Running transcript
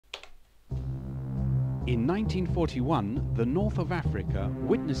In 1941, the north of Africa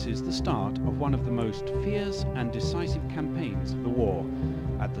witnesses the start of one of the most fierce and decisive campaigns of the war.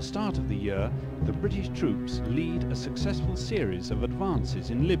 At the start of the year, the British troops lead a successful series of advances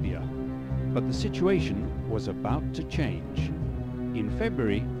in Libya. But the situation was about to change. In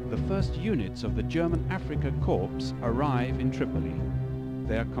February, the first units of the German Afrika Corps arrive in Tripoli.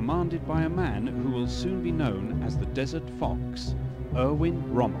 They are commanded by a man who will soon be known as the Desert Fox,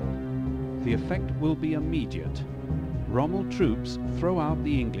 Erwin Rommel. The effect will be immediate. Rommel troops throw out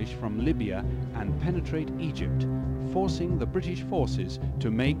the English from Libya and penetrate Egypt, forcing the British forces to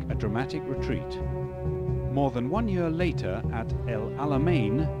make a dramatic retreat. More than 1 year later, at El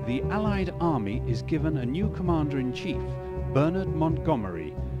Alamein, the Allied army is given a new commander-in-chief, Bernard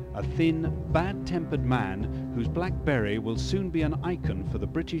Montgomery, a thin, bad-tempered man whose black beret will soon be an icon for the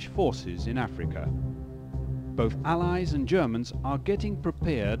British forces in Africa. Both Allies and Germans are getting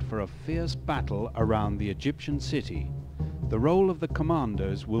prepared for a fierce battle around the Egyptian city. The role of the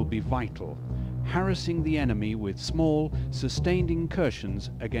commandos will be vital, harassing the enemy with small, sustained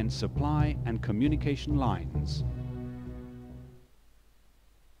incursions against supply and communication lines.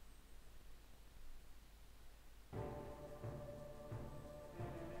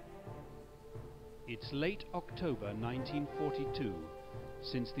 It's late October 1942.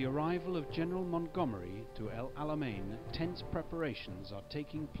 Since the arrival of General Montgomery to El Alamein, tense preparations are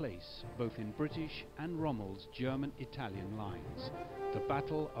taking place both in British and Rommel's German-Italian lines. The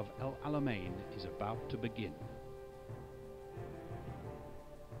Battle of El Alamein is about to begin.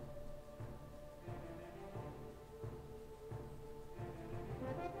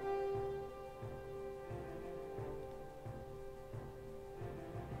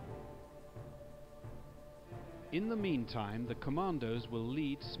 In the meantime, the commandos will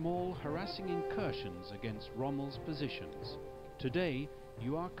lead small, harassing incursions against Rommel's positions. Today,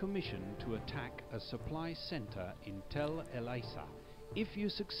 you are commissioned to attack a supply center in Tel El Aissa. If you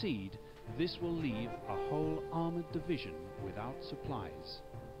succeed, this will leave a whole armored division without supplies.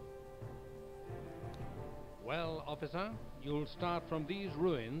 Well, officer, you'll start from these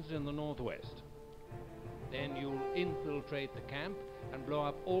ruins in the northwest. Then you'll infiltrate the camp and blow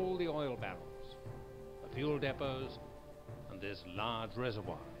up all the oil barrels, fuel depots, and this large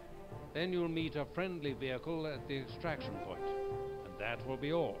reservoir. Then you'll meet a friendly vehicle at the extraction point, and that will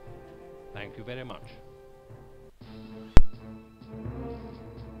be all. Thank you very much.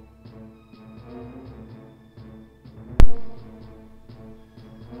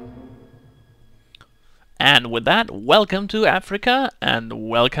 And with that, welcome to Africa, and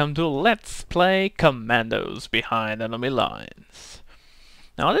welcome to Let's Play Commandos Behind Enemy Lines.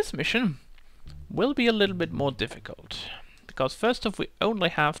 Now this mission will be a little bit more difficult, because first off we only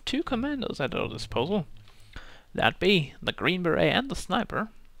have 2 commandos at our disposal, that be the Green Beret and the Sniper.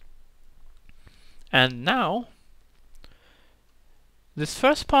 And now this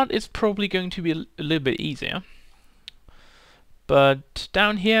first part is probably going to be a little bit easier, but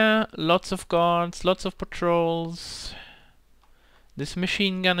down here lots of guards, lots of patrols, this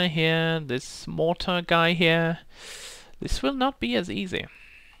machine gunner here, this mortar guy here. This will not be as easy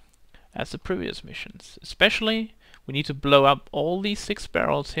as the previous missions. Especially, we need to blow up all these 6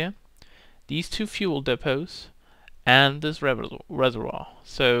 barrels here, these 2 fuel depots, and this reservoir.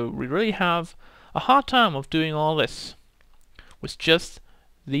 So we really have a hard time of doing all this with just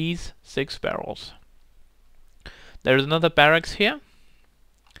these 6 barrels. There's another barracks here,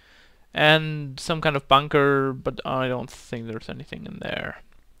 and some kind of bunker, but I don't think there's anything in there,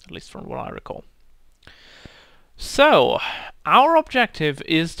 at least from what I recall. So, our objective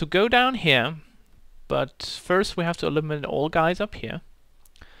is to go down here, but first we have to eliminate all guys up here.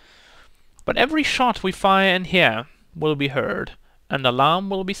 But every shot we fire in here will be heard, and alarm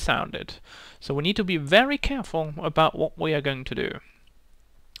will be sounded. So we need to be very careful about what we are going to do.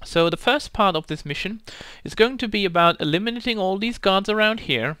 So the first part of this mission is going to be about eliminating all these guards around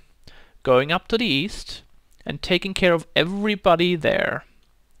here, going up to the east, and taking care of everybody there.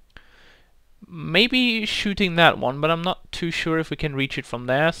 Maybe shooting that one, but I'm not too sure if we can reach it from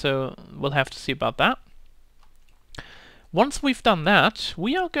there, so we'll have to see about that. Once we've done that,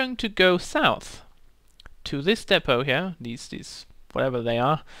 we are going to go south to this depot here, these whatever they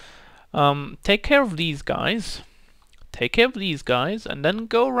are. Take care of these guys, and then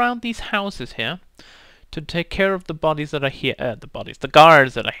go around these houses here to take care of the bodies that are here, the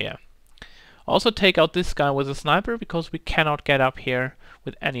guards that are here. Also take out this guy with a sniper, because we cannot get up here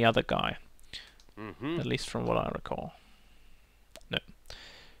with any other guy. At least from what I recall. No.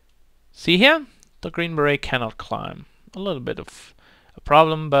 See here? The Green Beret cannot climb. A little bit of a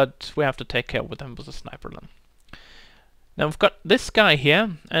problem, but we have to take care with him with a sniper then. Now we've got this guy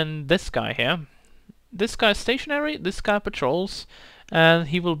here and this guy here. this guy's stationary, this guy patrols, and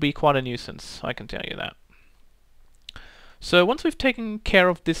he will be quite a nuisance, I can tell you that. So once we've taken care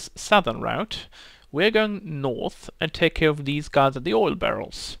of this southern route, we're going north and take care of these guys at the oil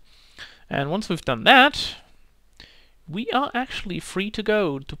barrels. And once we've done that, we are actually free to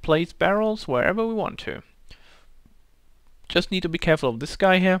go to place barrels wherever we want to. Just need to be careful of this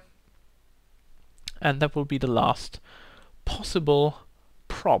guy here, and that will be the last possible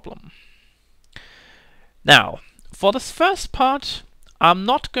problem. Now, for this first part, I'm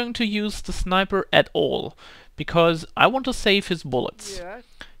not going to use the sniper at all, because I want to save his bullets. Yes.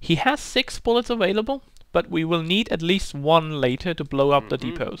 He has 6 bullets available, but we will need at least 1 later to blow up the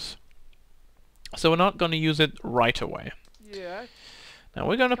depots. So we're not going to use it right away. Yes. Now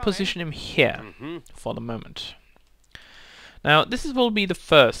we're going to position him here for the moment. Now this will be the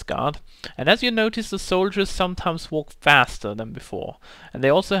first guard, and as you notice, the soldiers sometimes walk faster than before, and they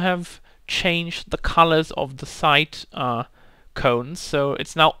also have changed the colors of the sight cones, so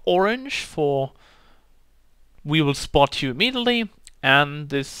it's now orange for "we will spot you immediately," and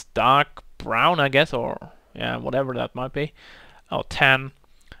this dark brown, I guess, or yeah, whatever that might be, or tan,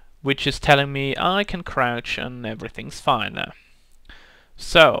 which is telling me I can crouch and everything's fine now.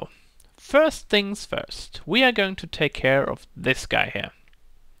 So, first things first, we are going to take care of this guy here.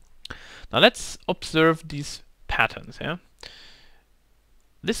 Now let's observe these patterns here.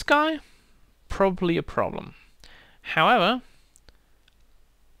 This guy, probably a problem. However,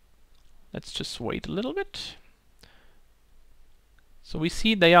 let's just wait a little bit. So we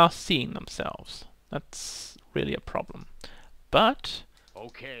see they are seeing themselves. That's really a problem. But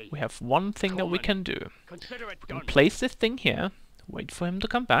we have one thing that we can do. We can place this thing here, wait for him to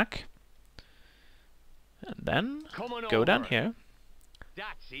come back, and then go down here.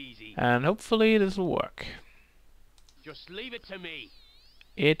 That's easy. And hopefully this will work. Just leave it to me.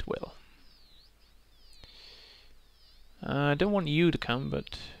 It will. I don't want you to come,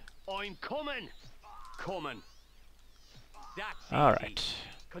 but... I'm coming. Coming. That's alright.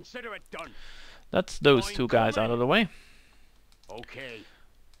 Consider it done. That's those 2 guys out of the way. Okay.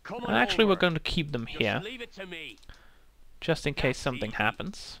 And actually we're going to keep them here, Just leave it to me. just in case something easy.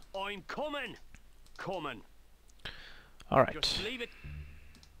 happens. I'm coming. Coming. Alright. Just leave it.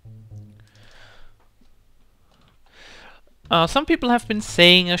 Some people have been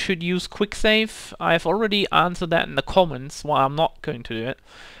saying I should use quick save. I've already answered that in the comments why I'm not going to do it.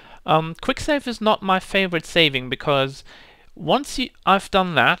 Quick save is not my favorite saving, because once I've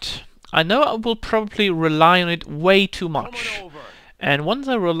done that, I know I will probably rely on it way too much. And once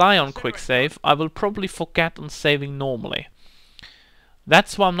I rely on quick save, I will probably forget on saving normally.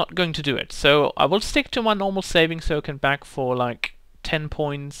 That's why I'm not going to do it. So I will stick to my normal saving, so I can back for like 10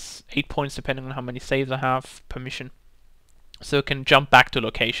 points, 8 points depending on how many saves I have per mission. So I can jump back to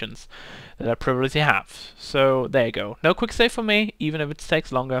locations that I previously have. So there you go. No quick save for me, even if it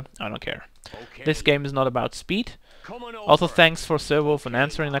takes longer, I don't care. This game is not about speed. Also thanks for Servo for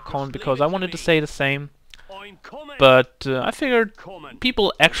answering that comment, because I wanted to say the same. But I figured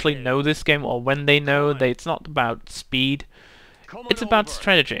people actually know this game, or when they know, it's not about speed. It's about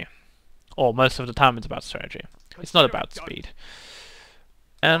strategy. Or most of the time it's about strategy. It's not about speed.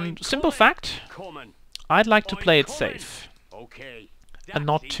 And simple fact, I'd like to play it safe. And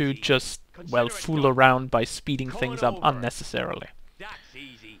not to just, well, fool around by speeding things up unnecessarily.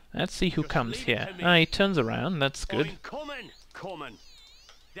 Let's see who comes here. Ah, he turns around, that's good.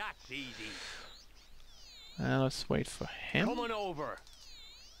 Let's wait for him.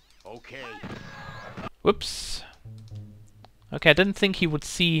 Whoops. Okay, I didn't think he would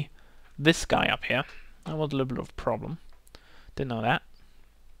see this guy up here. That was a little bit of a problem. Didn't know that.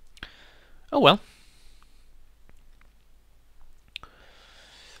 Oh well.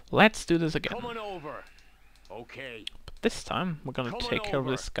 Let's do this again. Okay. But this time, we're gonna take care of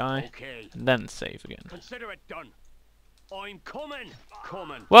this guy, and then save again. Consider it done. I'm coming.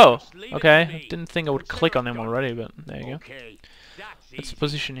 Whoa! Okay, didn't think I would click on him already, but there you go. Let's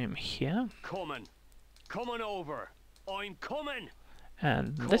position him here. Coming over. I'm coming.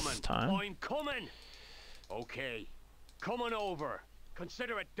 And this time, I'm coming. Okay. Coming over.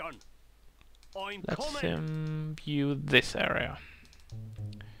 Consider it done. I'm let's coming. him view this area.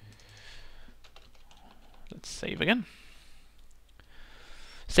 Let's save again.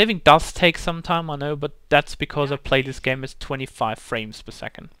 Saving does take some time, I know, but that's because I play this game at 25 frames per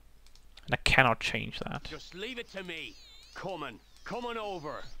second. And I cannot change that. Just leave it to me. Coming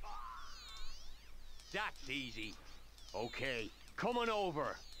over. That's easy. Okay. Coming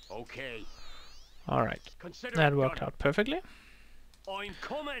over. Okay. Alright. Consider That it worked done. out perfectly. I'm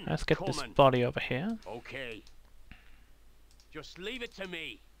coming. Let's get this body over here. Okay. Just leave it to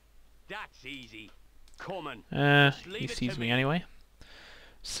me. That's easy. Coming. He sees me anyway.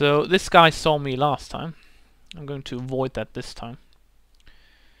 So this guy saw me last time. I'm going to avoid that this time.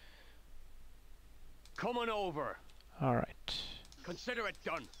 Coming over. Alright. Consider it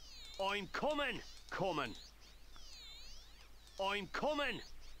done. I'm coming. Coming. I'm coming.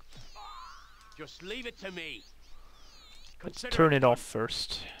 Just leave it to me. Let's Consider turn it done. off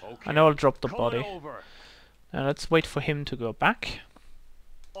first. Okay. I know I'll drop the Coming body. over. Now let's wait for him to go back.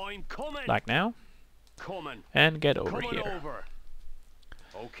 I'm coming. Like now. Coming. And get over Coming here. over.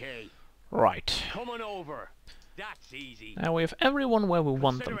 Okay. Right. Coming over. That's easy. Now we have everyone where we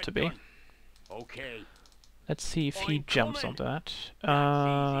want them Consider to it be. done. Okay. Let's see if he I'm jumps coming. onto that. That's easy.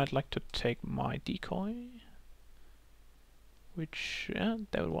 I'd like to take my decoy. Which, yeah,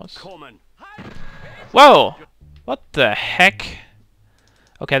 there it was. Coming. Whoa! What the heck?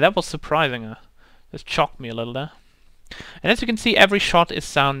 Okay, that was surprising. This shocked me a little there. And as you can see, every shot is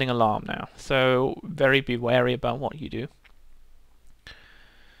sounding alarm now. So, be wary about what you do.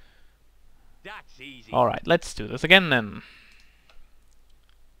 That's easy. Alright, let's do this again then.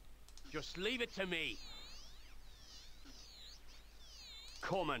 Just leave it to me.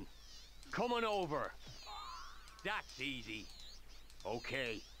 Coming. Coming over. That's easy.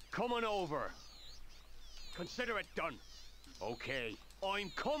 Okay. Coming over. Consider it done. Okay.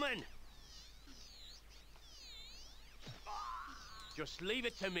 I'm coming. Just leave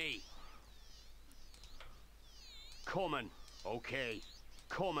it to me. Coming. Okay.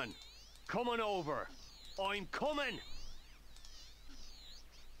 Coming. Coming over. I'm coming.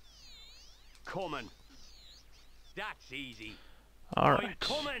 Coming. That's easy. I'm Alright.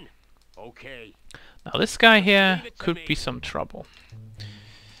 coming. Okay. Now this guy here leave it to could me. be some trouble.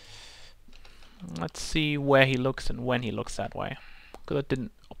 Let's see where he looks and when he looks that way. Because I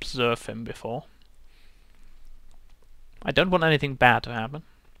didn't observe him before. I don't want anything bad to happen.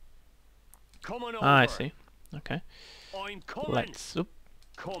 Coming over. Ah, I see. Okay. I'm coming.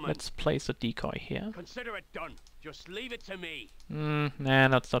 Coming. Let's place a decoy here. Consider it done. Just leave it to me. Nah,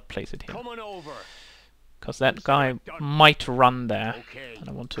 let's not place it here. Coming over. Because that Consider guy it done. might run there. Okay. And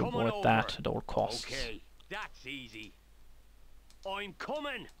I want to Coming avoid that over. at all costs. Okay. That's easy. I'm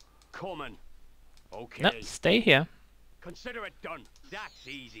coming. Coming. Okay. No, stay here. Consider it done. That's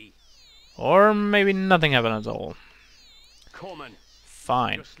easy. Or maybe nothing happened at all. Coming.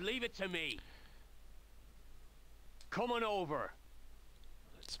 Fine. Just leave it to me. Coming over.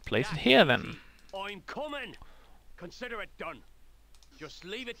 Let's place it That's here then. easy. I'm coming. Consider it done. Just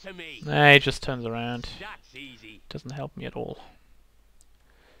leave it to me. Nah, he just turns around. That's easy. Doesn't help me at all.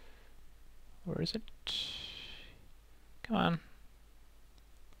 Where is it? Come on.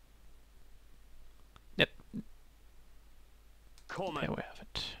 Yep, Coming. there we have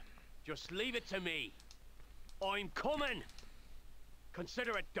it. Just leave it to me. I'm coming.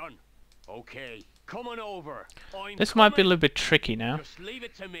 Consider it done. Okay. Coming over. I'm This might be a coming. little bit tricky now. Just leave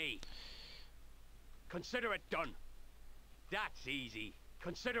it to me. Consider it done. That's easy.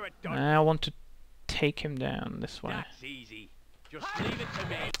 Consider it done. I want to take him down this way. That's easy. Just leave it to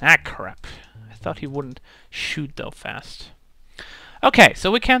me. Ah, crap. I thought he wouldn't shoot though fast. Okay,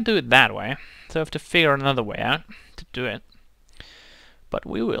 so we can't do it that way. So I have to figure another way out to do it. But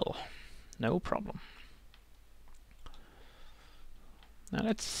we will. No problem. Now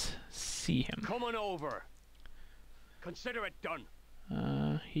let's see him. Coming over. Consider it done.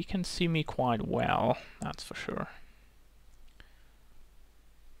 He can see me quite well, that's for sure.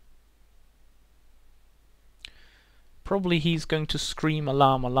 Probably he's going to scream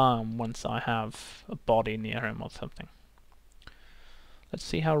alarm alarm once I have a body near him or something. Let's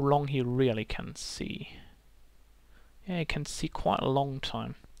see how long he really can see. Yeah, he can see quite a long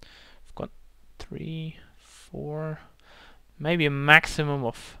time. I've got 3, 4, maybe a maximum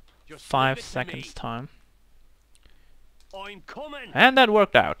of Just 5 leave it to seconds me. time. I'm coming. And that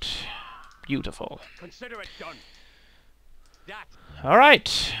worked out. Beautiful. Consider it done. That's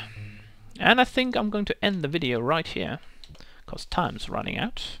Alright. And I think I'm going to end the video right here, because time's running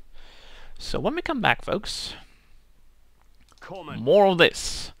out. So when we come back, folks, coming. more of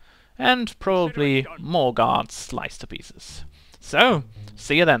this, and probably done. more guards sliced to pieces. So,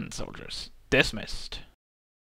 see you then, soldiers. Dismissed.